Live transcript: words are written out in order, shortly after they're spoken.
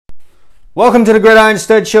Welcome to the Gridiron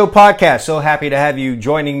Stud Show podcast. So happy to have you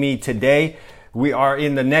joining me today. We are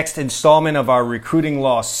in the next installment of our Recruiting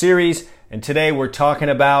Loss series, and today we're talking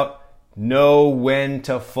about know when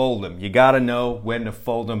to fold them. You got to know when to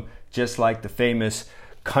fold them, just like the famous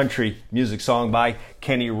country music song by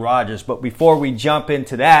Kenny Rogers. But before we jump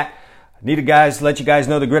into that, I need to let you guys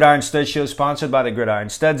know the Gridiron Studs Show is sponsored by the Gridiron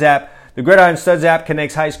Studs app. The Gridiron Studs app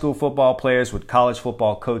connects high school football players with college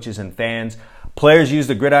football coaches and fans. Players use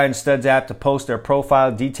the Gridiron Studs app to post their profile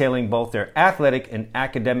detailing both their athletic and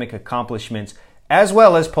academic accomplishments, as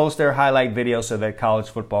well as post their highlight video so that college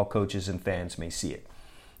football coaches and fans may see it.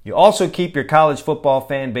 You also keep your college football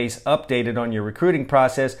fan base updated on your recruiting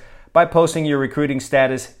process by posting your recruiting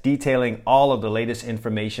status detailing all of the latest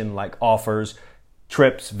information like offers,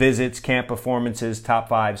 trips, visits, camp performances, top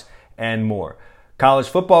fives, and more. College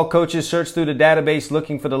football coaches search through the database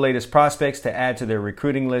looking for the latest prospects to add to their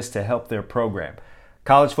recruiting list to help their program.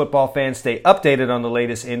 College football fans stay updated on the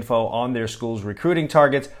latest info on their school's recruiting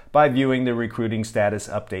targets by viewing the recruiting status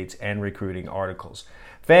updates and recruiting articles.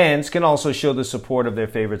 Fans can also show the support of their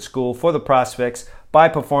favorite school for the prospects by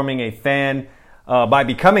becoming a fan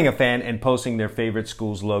and posting their favorite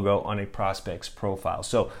school's logo on a prospect's profile.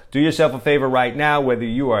 So do yourself a favor right now, whether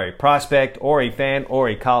you are a prospect or a fan or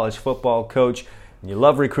a college football coach, and you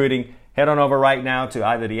love recruiting, head on over right now to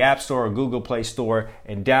either the App Store or Google Play Store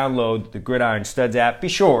and download the Gridiron Studs app. Be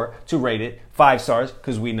sure to rate it 5 stars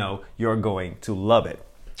because we know you're going to love it.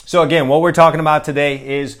 So again, what we're talking about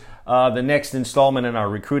today is the next installment in our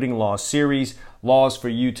Recruiting Laws series, laws for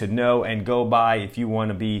you to know and go by if you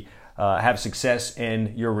want to have success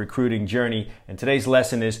in your recruiting journey. And today's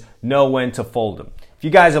lesson is know when to fold them. If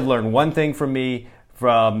you guys have learned one thing from me,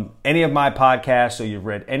 from any of my podcasts, or you've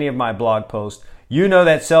read any of my blog posts, you know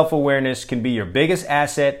that self-awareness can be your biggest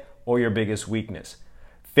asset or your biggest weakness.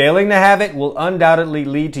 Failing to have it will undoubtedly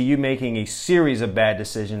lead to you making a series of bad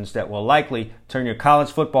decisions that will likely turn your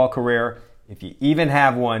college football career, if you even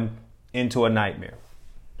have one, into a nightmare.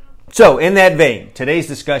 So in that vein, today's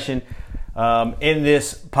discussion in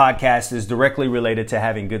this podcast is directly related to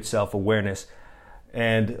having good self-awareness.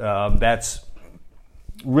 And that's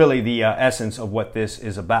really the essence of what this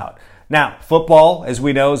is about. Now, football, as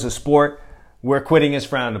we know, is a sport where quitting is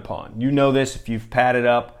frowned upon. You know this if you've padded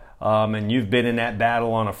up and you've been in that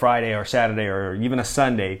battle on a Friday or Saturday or even a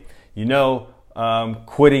Sunday. You know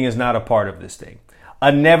quitting is not a part of this thing.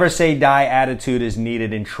 A never say die attitude is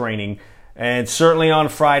needed in training, and certainly on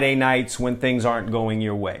Friday nights when things aren't going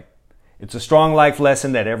your way. It's a strong life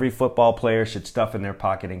lesson that every football player should stuff in their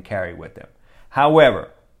pocket and carry with them.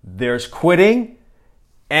 However, there's quitting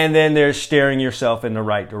and then there's steering yourself in the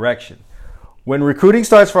right direction. When recruiting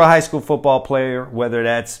starts for a high school football player, whether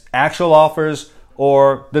that's actual offers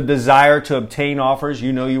or the desire to obtain offers,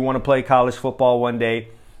 you know you want to play college football one day,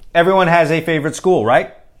 everyone has a favorite school,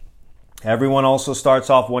 right? Everyone also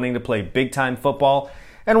starts off wanting to play big-time football,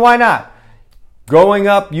 and why not? Growing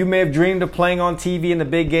up, you may have dreamed of playing on TV in the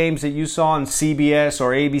big games that you saw on CBS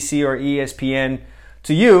or ABC or ESPN.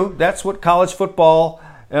 To you, that's what college football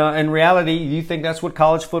in reality, you think that's what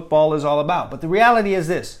college football is all about. But the reality is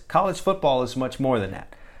this: college football is much more than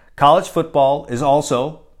that. College football is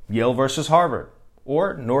also Yale versus Harvard,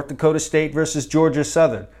 or North Dakota State versus Georgia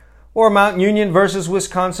Southern, or Mount Union versus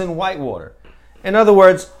Wisconsin Whitewater. In other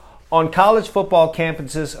words, on college football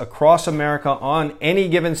campuses across America on any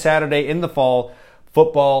given Saturday in the fall,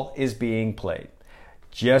 football is being played.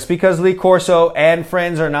 Just because Lee Corso and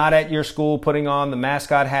friends are not at your school putting on the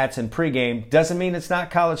mascot hats in pregame doesn't mean it's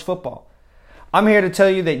not college football. I'm here to tell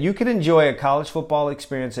you that you can enjoy a college football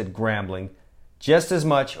experience at Grambling just as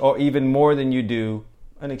much or even more than you do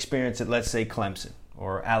an experience at, let's say, Clemson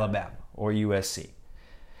or Alabama or USC.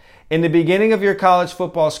 In the beginning of your college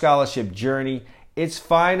football scholarship journey, it's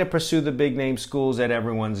fine to pursue the big name schools that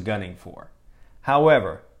everyone's gunning for.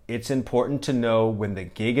 However, it's important to know when the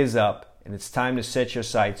gig is up and it's time to set your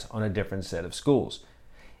sights on a different set of schools.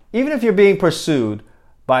 Even if you're being pursued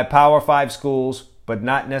by Power 5 schools, but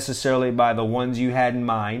not necessarily by the ones you had in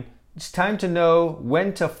mind, it's time to know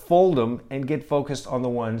when to fold them and get focused on the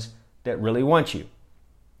ones that really want you.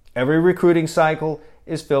 Every recruiting cycle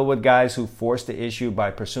is filled with guys who force the issue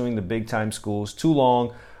by pursuing the big-time schools too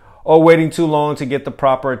long or waiting too long to get the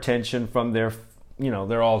proper attention from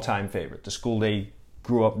their all-time favorite, the school they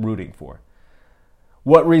grew up rooting for.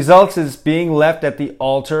 What results is being left at the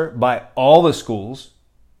altar by all the schools,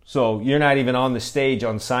 so you're not even on the stage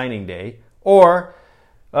on signing day, or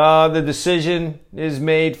the decision is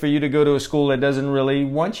made for you to go to a school that doesn't really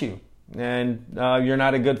want you and you're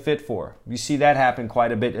not a good fit for. You see that happen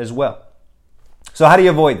quite a bit as well. So how do you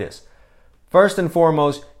avoid this? First and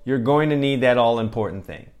foremost, you're going to need that all-important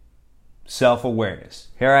thing, Self-awareness.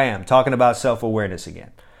 Here I am talking about self-awareness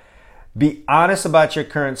again. Be honest about your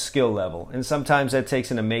current skill level, and sometimes that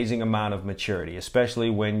takes an amazing amount of maturity, especially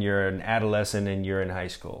when you're an adolescent and you're in high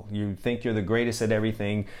school. You think you're the greatest at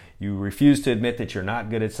everything. You refuse to admit that you're not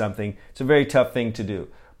good at something. It's a very tough thing to do.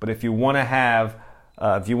 But if you want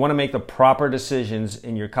to make the proper decisions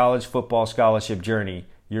in your college football scholarship journey,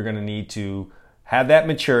 you're going to need to have that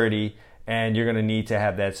maturity, and you're going to need to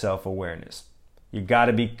have that self-awareness. You got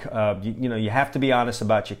to be, you have to be honest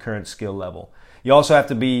about your current skill level. You also have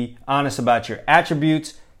to be honest about your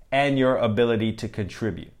attributes and your ability to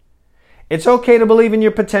contribute. It's okay to believe in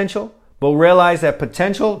your potential, but realize that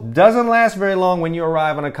potential doesn't last very long when you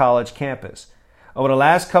arrive on a college campus. Over the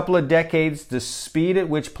last couple of decades, the speed at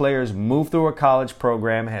which players move through a college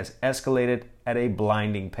program has escalated at a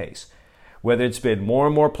blinding pace. Whether it's been more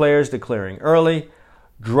and more players declaring early,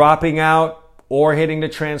 dropping out, or hitting the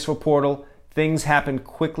transfer portal, things happen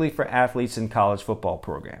quickly for athletes in college football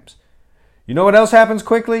programs. You know what else happens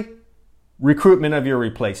quickly? Recruitment of your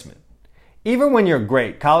replacement. Even when you're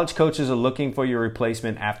great, college coaches are looking for your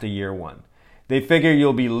replacement after year one. They figure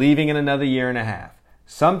you'll be leaving in another year and a half.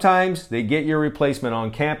 Sometimes they get your replacement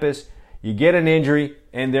on campus, you get an injury,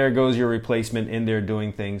 and there goes your replacement in there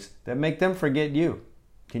doing things that make them forget you.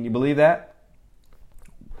 Can you believe that?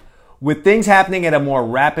 With things happening at a more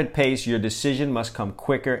rapid pace, your decision must come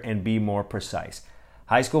quicker and be more precise.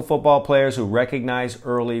 High school football players who recognize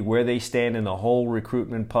early where they stand in the whole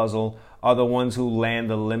recruitment puzzle are the ones who land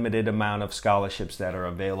the limited amount of scholarships that are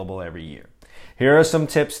available every year. Here are some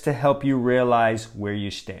tips to help you realize where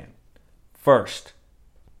you stand. First,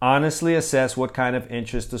 honestly assess what kind of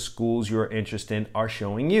interest the schools you're interested in are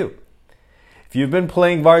showing you. If you've been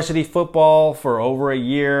playing varsity football for over a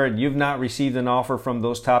year and you've not received an offer from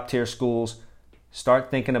those top-tier schools,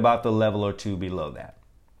 start thinking about the level or two below that.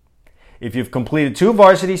 If you've completed 2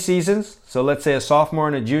 varsity seasons, so let's say a sophomore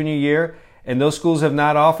and a junior year, and those schools have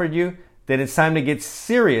not offered you, then it's time to get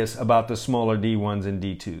serious about the smaller D1s and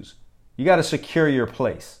D2s. You got to secure your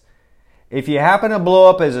place. If you happen to blow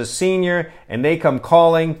up as a senior and they come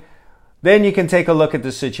calling, then you can take a look at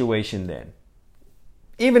the situation then.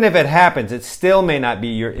 Even if it happens, it still may not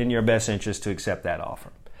be in your best interest to accept that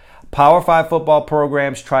offer. Power 5 football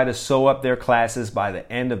programs try to sew up their classes by the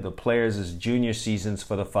end of the players' junior seasons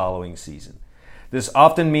for the following season. This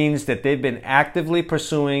often means that they've been actively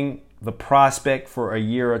pursuing the prospect for a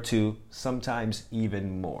year or two, sometimes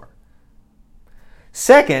even more.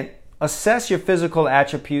 Second, assess your physical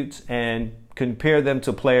attributes and compare them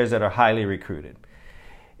to players that are highly recruited.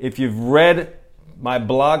 If you've read my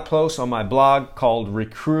blog post on my blog called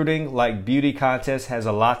Recruiting Like Beauty Contest Has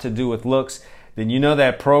a Lot to Do with Looks, then you know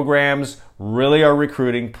that programs really are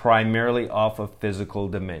recruiting primarily off of physical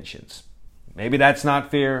dimensions. Maybe that's not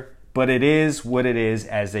fair, but it is what it is,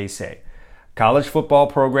 as they say. College football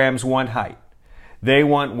programs want height. They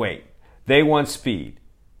want weight. They want speed.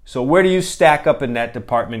 So where do you stack up in that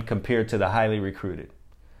department compared to the highly recruited?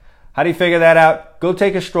 How do you figure that out? Go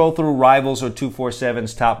take a stroll through Rivals or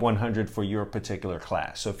 247's Top 100 for your particular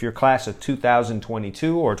class. So if your class of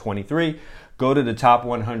 2022 or 23, go to the top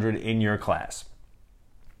 100 in your class.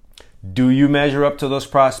 Do you measure up to those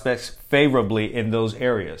prospects favorably in those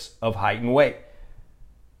areas of height and weight?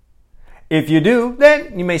 If you do,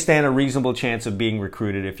 then you may stand a reasonable chance of being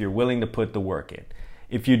recruited if you're willing to put the work in.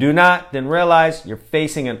 If you do not, then realize you're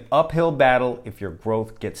facing an uphill battle if your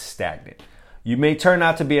growth gets stagnant. You may turn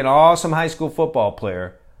out to be an awesome high school football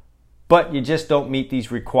player, but you just don't meet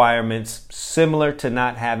these requirements, similar to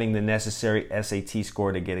not having the necessary SAT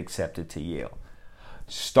score to get accepted to Yale.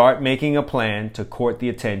 Start making a plan to court the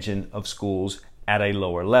attention of schools at a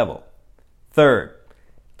lower level. Third,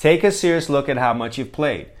 take a serious look at how much you've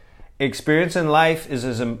played. Experience in life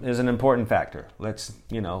is an important factor. Let's,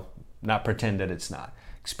 not pretend that it's not.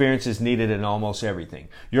 Experience is needed in almost everything.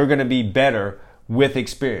 You're going to be better with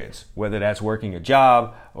experience, whether that's working a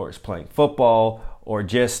job or it's playing football or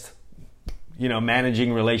just,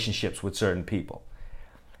 managing relationships with certain people.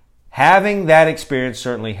 Having that experience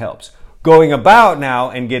certainly helps. Going about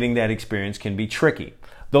now and getting that experience can be tricky.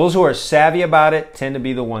 Those who are savvy about it tend to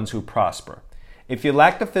be the ones who prosper. If you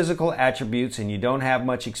lack the physical attributes and you don't have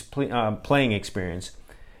much playing experience,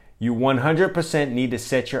 you 100% need to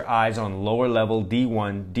set your eyes on lower level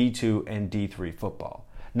D1, D2, and D3 football.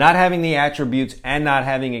 Not having the attributes and not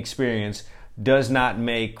having experience does not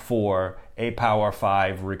make for a Power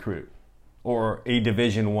 5 recruit or a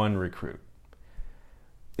Division I recruit.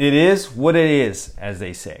 It is what it is, as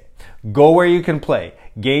they say. Go where you can play,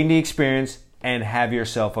 gain the experience, and have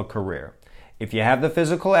yourself a career. If you have the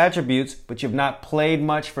physical attributes, but you've not played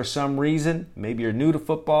much for some reason, maybe you're new to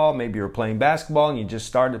football, maybe you're playing basketball and you just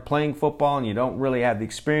started playing football and you don't really have the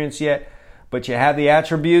experience yet, but you have the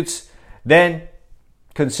attributes, then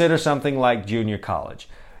consider something like junior college.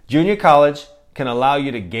 Junior college can allow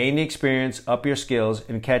you to gain the experience, up your skills,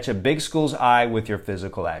 and catch a big school's eye with your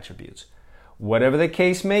physical attributes. Whatever the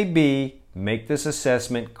case may be, make this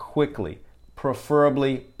assessment quickly,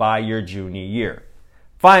 preferably by your junior year.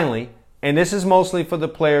 Finally, and this is mostly for the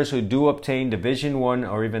players who do obtain Division I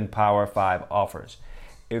or even Power 5 offers.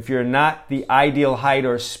 If you're not the ideal height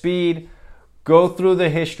or speed, go through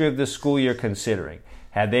the history of the school you're considering.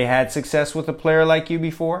 Have they had success with a player like you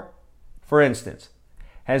before? For instance,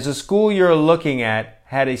 has the school you're looking at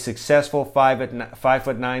had a successful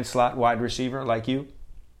 5'9" slot wide receiver like you?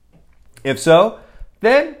 If so,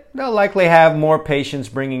 then they'll likely have more patience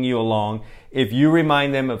bringing you along if you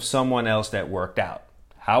remind them of someone else that worked out.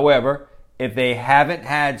 However, if they haven't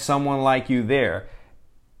had someone like you there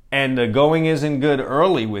and the going isn't good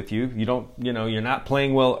early with you, you're not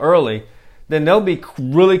playing well early, then they'll be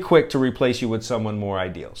really quick to replace you with someone more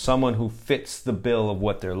ideal, someone who fits the bill of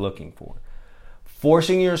what they're looking for.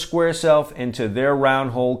 Forcing your square self into their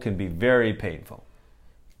round hole can be very painful.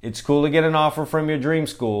 It's cool to get an offer from your dream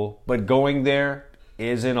school, but going there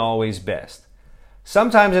isn't always best.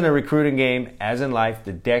 Sometimes in a recruiting game, as in life,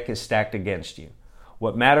 the deck is stacked against you.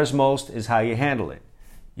 What matters most is how you handle it.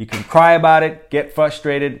 You can cry about it, get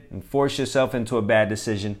frustrated, and force yourself into a bad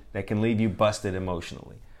decision that can leave you busted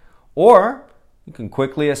emotionally. Or you can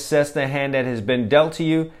quickly assess the hand that has been dealt to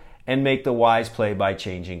you and make the wise play by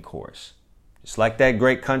changing course. Just like that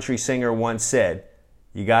great country singer once said,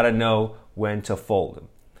 you got to know when to fold them.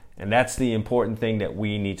 And that's the important thing that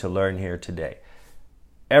we need to learn here today.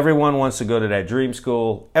 Everyone wants to go to that dream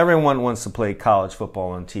school. Everyone wants to play college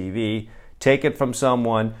football on TV. Take it from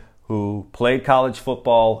someone who played college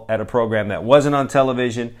football at a program that wasn't on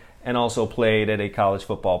television and also played at a college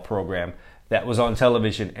football program that was on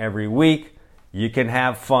television every week. You can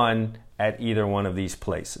have fun at either one of these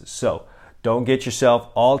places. So don't get yourself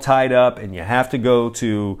all tied up and you have to go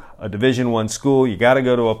to a Division I school. You got to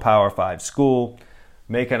go to a Power 5 school.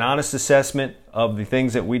 Make an honest assessment of the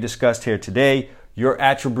things that we discussed here today, your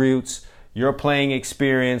attributes, your playing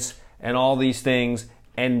experience, and all these things.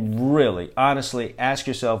 And really, honestly, ask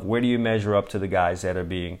yourself, where do you measure up to the guys that are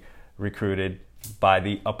being recruited by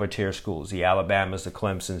the upper tier schools, the Alabamas, the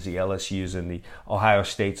Clemsons, the LSUs, and the Ohio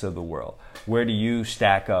States of the world? Where do you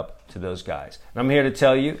stack up to those guys? And I'm here to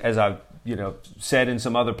tell you, as I've said in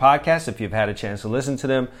some other podcasts, if you've had a chance to listen to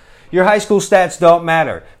them, your high school stats don't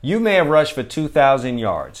matter. You may have rushed for 2,000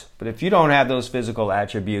 yards, but if you don't have those physical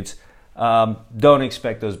attributes, don't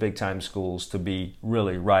expect those big-time schools to be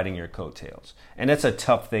really riding your coattails. And that's a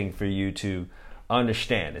tough thing for you to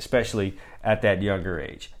understand, especially at that younger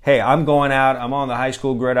age. Hey, I'm going out, I'm on the high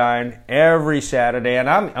school gridiron every Saturday and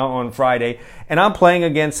I'm on Friday, and I'm playing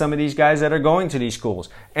against some of these guys that are going to these schools,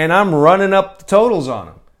 and I'm running up the totals on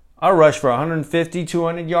them. I rush for 150,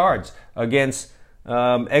 200 yards against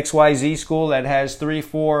XYZ school that has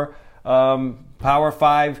 3-4 Power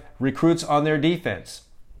 5 recruits on their defense.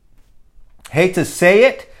 Hate to say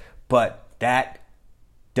it, but that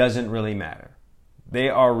doesn't really matter. They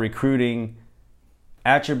are recruiting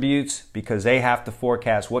attributes because they have to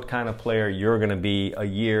forecast what kind of player you're going to be a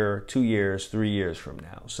year, 2 years, 3 years from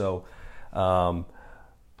now. So,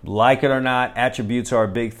 like it or not, attributes are a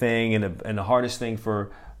big thing, and the hardest thing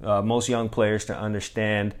for most young players to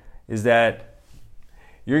understand is that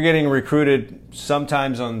you're getting recruited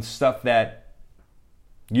sometimes on stuff that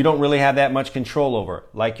you don't really have that much control over,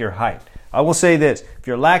 like your height. I will say this, if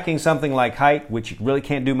you're lacking something like height, which you really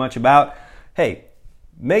can't do much about, hey,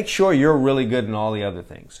 make sure you're really good in all the other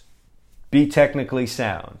things. Be technically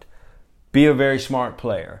sound. Be a very smart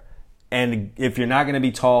player. And if you're not going to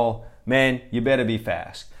be tall, man, you better be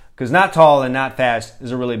fast. Because not tall and not fast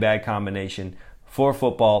is a really bad combination for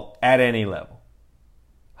football at any level.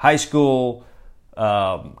 High school,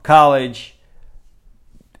 college,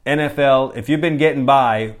 NFL. If you've been getting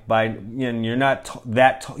by you're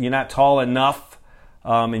not tall enough,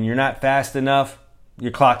 and you're not fast enough, your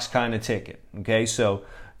clock's kind of ticking. Okay, so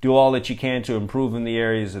do all that you can to improve in the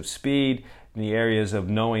areas of speed, in the areas of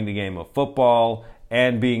knowing the game of football,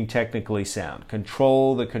 and being technically sound.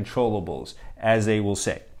 Control the controllables, as they will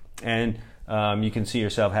say, and you can see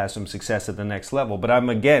yourself have some success at the next level. But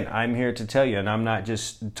I'm here to tell you, and I'm not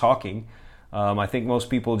just talking. I think most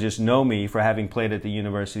people just know me for having played at the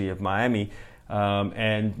University of Miami.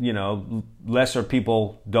 And lesser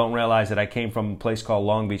people don't realize that I came from a place called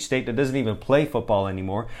Long Beach State that doesn't even play football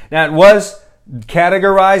anymore. Now, it was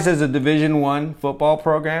categorized as a Division I football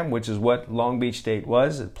program, which is what Long Beach State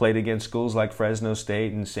was. It played against schools like Fresno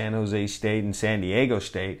State and San Jose State and San Diego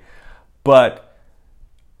State. But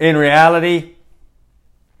in reality,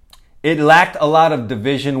 it lacked a lot of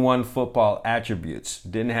Division I football attributes.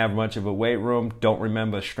 Didn't have much of a weight room. Don't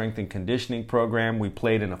remember a strength and conditioning program. We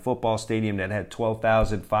played in a football stadium that had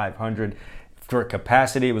 12,500 for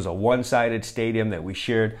capacity. It was a one-sided stadium that we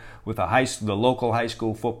shared with the local high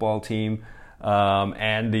school football team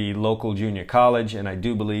and the local junior college. And I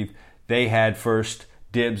do believe they had first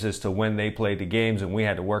dibs as to when they played the games, and we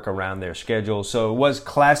had to work around their schedule. So it was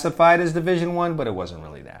classified as Division I, but it wasn't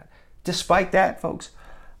really that. Despite that, folks,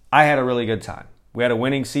 I had a really good time. We had a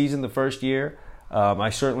winning season the first year. I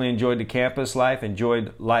certainly enjoyed the campus life,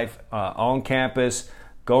 enjoyed life on campus,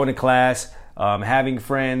 going to class, having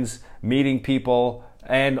friends, meeting people,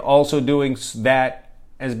 and also doing that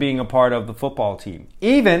as being a part of the football team.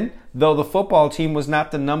 Even though the football team was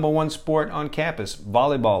not the number one sport on campus,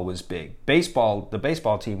 volleyball was big. The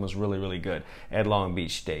baseball team was really, really good at Long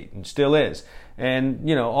Beach State and still is. And,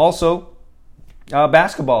 also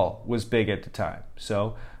basketball was big at the time.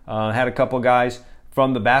 So had a couple guys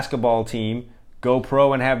from the basketball team go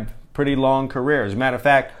pro and have pretty long careers. As a matter of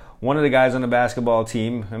fact, one of the guys on the basketball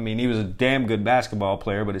team, he was a damn good basketball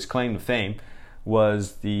player, but his claim to fame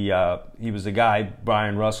was he was the guy,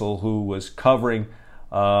 Brian Russell, who was covering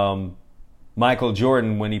Michael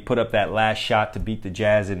Jordan when he put up that last shot to beat the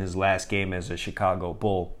Jazz in his last game as a Chicago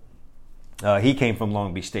Bull. He came from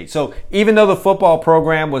Long Beach State. So even though the football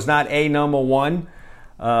program was not number one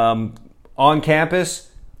on campus,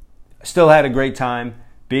 still had a great time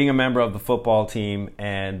being a member of the football team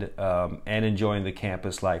and enjoying the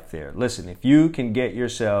campus life there. Listen, if you can get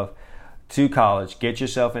yourself to college, get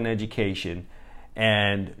yourself an education,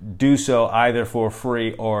 and do so either for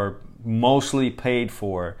free or mostly paid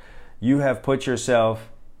for, you have put yourself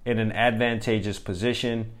in an advantageous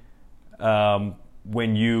position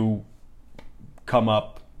when you come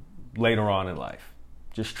up later on in life.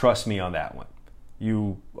 Just trust me on that one.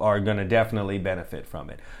 You are going to definitely benefit from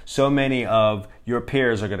it. So many of your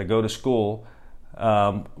peers are going to go to school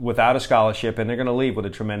without a scholarship, and they're going to leave with a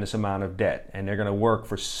tremendous amount of debt. And they're going to work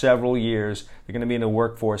for several years. They're going to be in the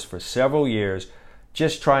workforce for several years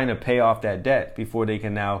just trying to pay off that debt before they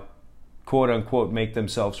can now, quote unquote, make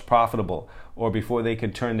themselves profitable, or before they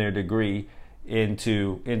can turn their degree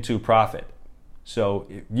into profit. So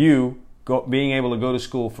being able to go to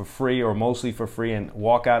school for free or mostly for free and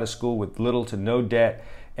walk out of school with little to no debt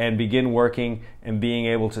and begin working and being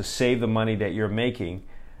able to save the money that you're making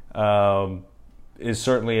is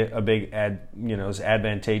certainly a big is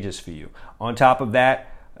advantageous for you. On top of that,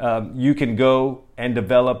 you can go and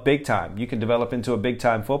develop big time. You can develop into a big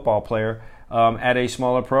time football player at a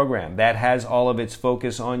smaller program that has all of its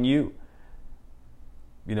focus on you.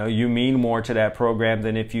 You mean more to that program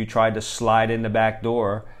than if you tried to slide in the back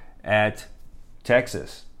door at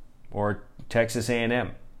Texas or Texas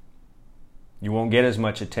A&M. You won't get as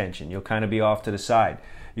much attention. You'll kind of be off to the side.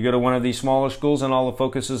 You go to one of these smaller schools and all the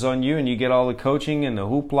focus is on you, and you get all the coaching and the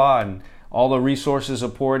hoopla and all the resources are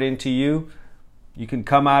poured into you. You can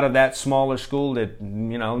come out of that smaller school that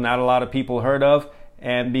not a lot of people heard of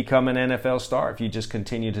and become an NFL star if you just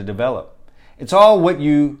continue to develop. It's all what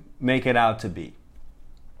you make it out to be.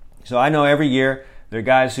 So I know every year there are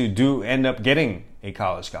guys who do end up getting a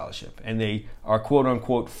college scholarship, and they are quote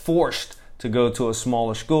unquote forced to go to a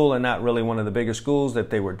smaller school and not really one of the bigger schools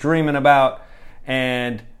that they were dreaming about,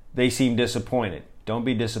 and they seem disappointed. Don't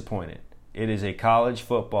be disappointed. It is a college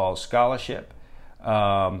football scholarship.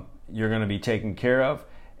 You're going to be taken care of,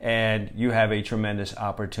 and you have a tremendous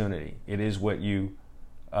opportunity. It is what you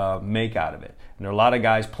make out of it. And there are a lot of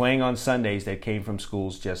guys playing on Sundays that came from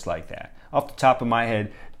schools just like that. Off the top of my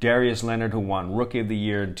head, Darius Leonard, who won Rookie of the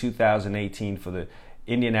Year in 2018 for the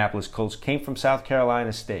Indianapolis Colts, came from South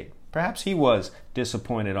Carolina State. Perhaps he was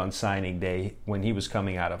disappointed on signing day when he was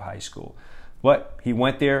coming out of high school. But he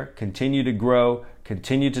went there, continued to grow,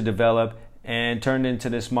 continued to develop, and turned into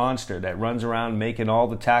this monster that runs around making all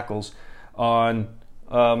the tackles on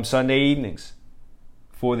Sunday evenings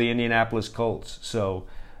for the Indianapolis Colts. So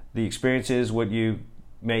the experience is what you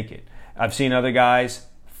make it. I've seen other guys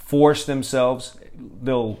force themselves.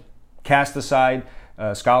 They'll cast aside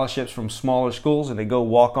scholarships from smaller schools and they go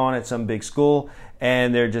walk on at some big school,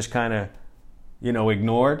 and they're just kind of,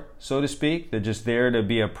 ignored, so to speak. They're just there to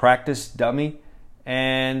be a practice dummy,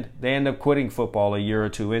 and they end up quitting football a year or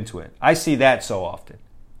two into it. I see that so often.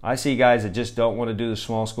 I see guys that just don't want to do the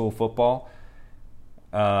small school football,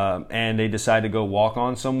 and they decide to go walk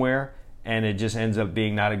on somewhere, and it just ends up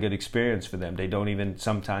being not a good experience for them. They don't even,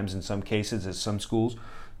 sometimes in some cases at some schools,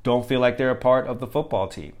 don't feel like they're a part of the football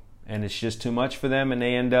team. And it's just too much for them, and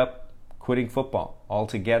they end up quitting football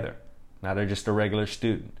altogether. Now they're just a regular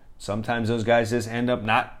student. Sometimes those guys just end up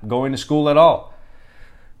not going to school at all.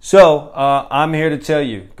 So I'm here to tell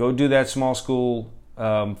you, go do that small school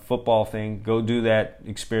football thing. Go do that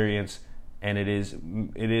experience, and it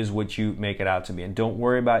is what you make it out to be. And don't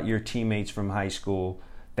worry about your teammates from high school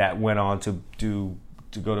that went on to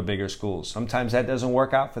go to bigger schools. Sometimes that doesn't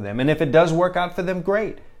work out for them. And if it does work out for them,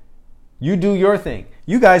 great. You do your thing.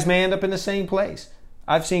 You guys may end up in the same place.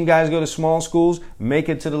 I've seen guys go to small schools, make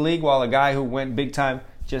it to the league, while a guy who went big time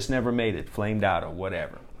just never made it, flamed out or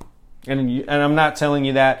whatever. And I'm not telling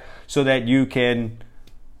you that so that you can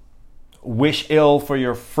wish ill for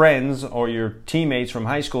your friends or your teammates from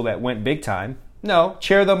high school that went big time. No,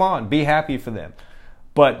 cheer them on. Be happy for them.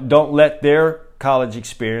 But don't let their college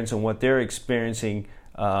experience and what they're experiencing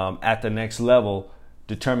at the next level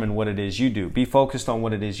determine what it is you do. Be focused on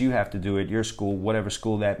what it is you have to do at your school, whatever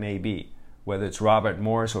school that may be. Whether it's Robert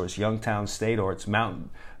Morris or it's Youngstown State or it's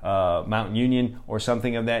Mountain Union or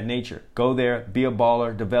something of that nature. Go there, be a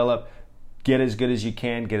baller, develop, get as good as you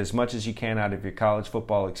can, get as much as you can out of your college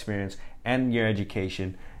football experience and your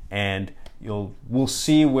education, and we'll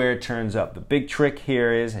see where it turns up. The big trick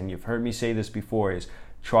here is, and you've heard me say this before, is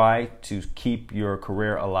try to keep your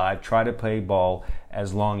career alive. Try to play ball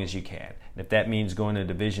as long as you can. And if that means going to a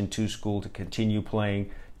Division II school to continue playing,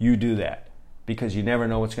 you do that. Because you never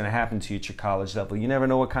know what's going to happen to you at your college level. You never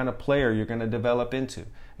know what kind of player you're going to develop into.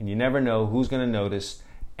 And you never know who's going to notice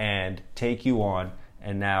and take you on.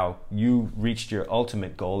 And now you reached your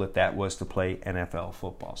ultimate goal if that was to play NFL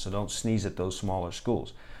football. So don't sneeze at those smaller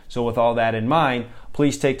schools. So with all that in mind,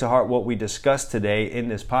 please take to heart what we discussed today in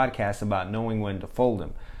this podcast about knowing when to fold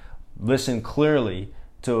them. Listen clearly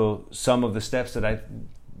to some of the steps that I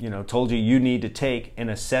told you need to take in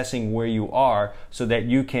assessing where you are so that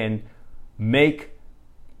you can make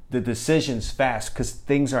the decisions fast, because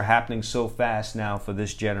things are happening so fast now for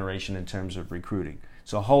this generation in terms of recruiting.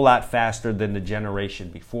 It's a whole lot faster than the generation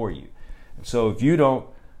before you. And so if you don't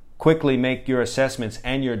quickly make your assessments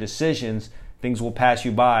and your decisions, things will pass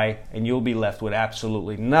you by and you'll be left with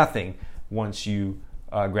absolutely nothing once you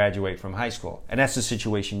graduate from high school. And that's the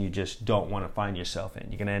situation you just don't want to find yourself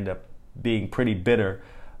in. You're going to end up being pretty bitter,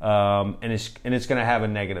 and it's going to have a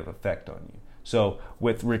negative effect on you. So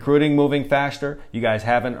with recruiting moving faster, you guys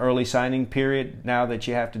have an early signing period now that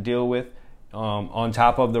you have to deal with. On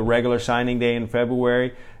top of the regular signing day in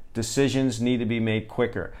February, decisions need to be made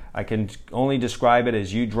quicker. I can only describe it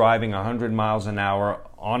as you driving 100 miles an hour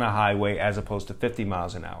on a highway as opposed to 50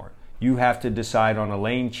 miles an hour. You have to decide on a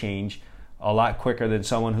lane change a lot quicker than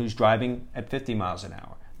someone who's driving at 50 miles an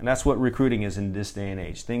hour. And that's what recruiting is in this day and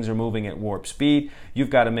age. Things are moving at warp speed. You've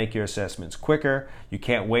got to make your assessments quicker. You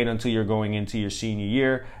can't wait until you're going into your senior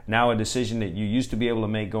year. Now a decision that you used to be able to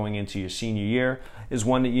make going into your senior year is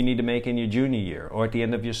one that you need to make in your junior year or at the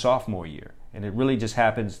end of your sophomore year. And it really just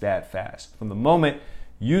happens that fast. From the moment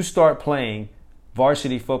you start playing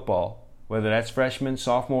varsity football, whether that's freshman,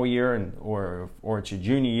 sophomore year, or it's your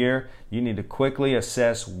junior year, you need to quickly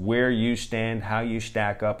assess where you stand, how you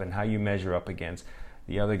stack up, and how you measure up against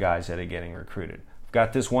the other guys that are getting recruited. I've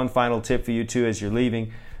got this one final tip for you too as you're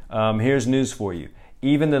leaving. Here's news for you.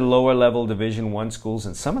 Even the lower level Division I schools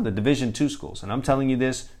and some of the Division II schools, and I'm telling you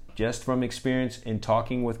this just from experience in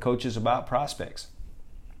talking with coaches about prospects,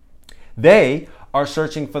 they are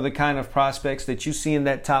searching for the kind of prospects that you see in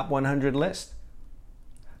that top 100 list.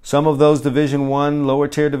 Some of those Division I, lower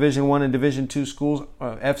tier Division I and Division II schools,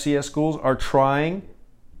 FCS schools, are trying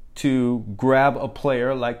to grab a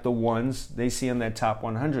player like the ones they see on that top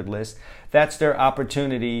 100 list. That's their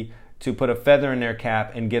opportunity to put a feather in their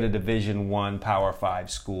cap and get a Division I Power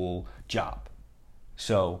 5 school job.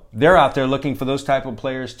 So they're out there looking for those type of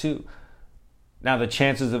players too. Now the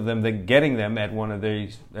chances of them getting them at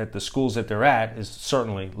at the schools that they're at is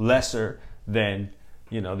certainly lesser than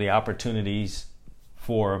the opportunities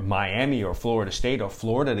for Miami or Florida State or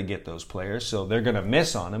Florida to get those players. So they're going to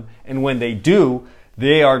miss on them. And when they do,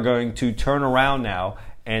 they are going to turn around now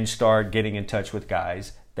and start getting in touch with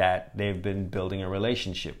guys that they've been building a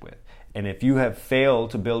relationship with. And if you have failed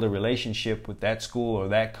to build a relationship with that school or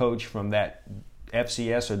that coach from that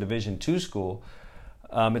FCS or Division II school,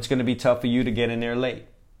 it's going to be tough for you to get in there late.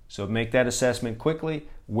 So make that assessment quickly,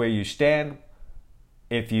 where you stand.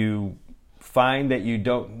 If you find that you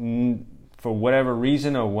don't, for whatever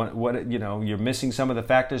reason, or what you're missing some of the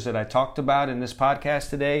factors that I talked about in this podcast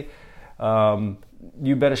today,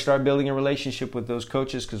 you better start building a relationship with those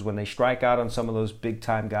coaches, because when they strike out on some of those big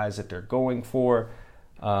time guys that they're going for,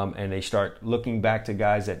 and they start looking back to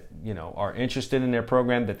guys that, you know, are interested in their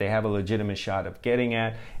program, that they have a legitimate shot of getting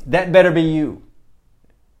at, that better be you.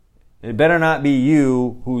 It better not be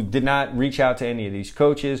you who did not reach out to any of these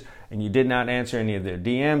coaches and you did not answer any of their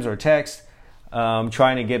DMs or texts,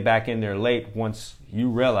 trying to get back in there late once you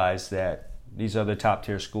realize that these other top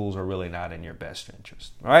tier schools are really not in your best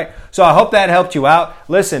interest. All right. So I hope that helped you out.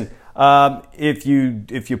 Listen, if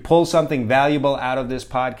you pull something valuable out of this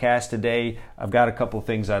podcast today, I've got a couple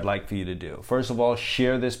things I'd like for you to do. First of all,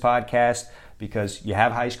 share this podcast because you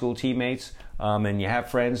have high school teammates and you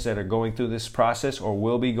have friends that are going through this process or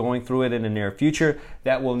will be going through it in the near future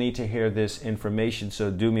that will need to hear this information.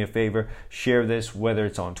 So do me a favor, share this, whether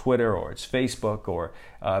it's on Twitter or it's Facebook or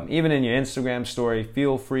even in your Instagram story.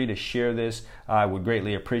 Feel free to share this. I would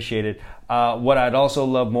greatly appreciate it. What I'd also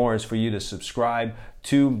love more is for you to subscribe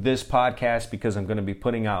to this podcast because I'm going to be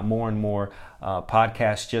putting out more and more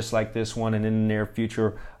podcasts just like this one, and in the near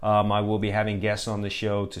future I will be having guests on the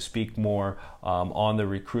show to speak more on the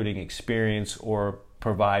recruiting experience or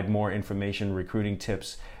provide more information, recruiting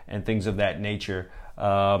tips and things of that nature,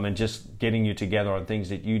 and just getting you together on things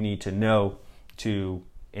that you need to know to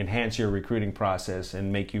enhance your recruiting process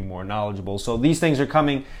and make you more knowledgeable. So these things are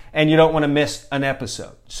coming and you don't want to miss an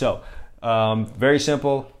episode. So very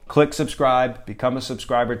simple. Click subscribe, become a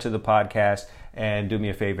subscriber to the podcast, and do me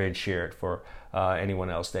a favor and share it for anyone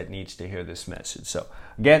else that needs to hear this message. So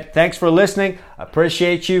again, thanks for listening. I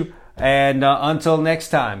appreciate you. And until next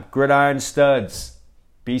time, Gridiron Studs,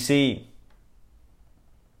 be seen.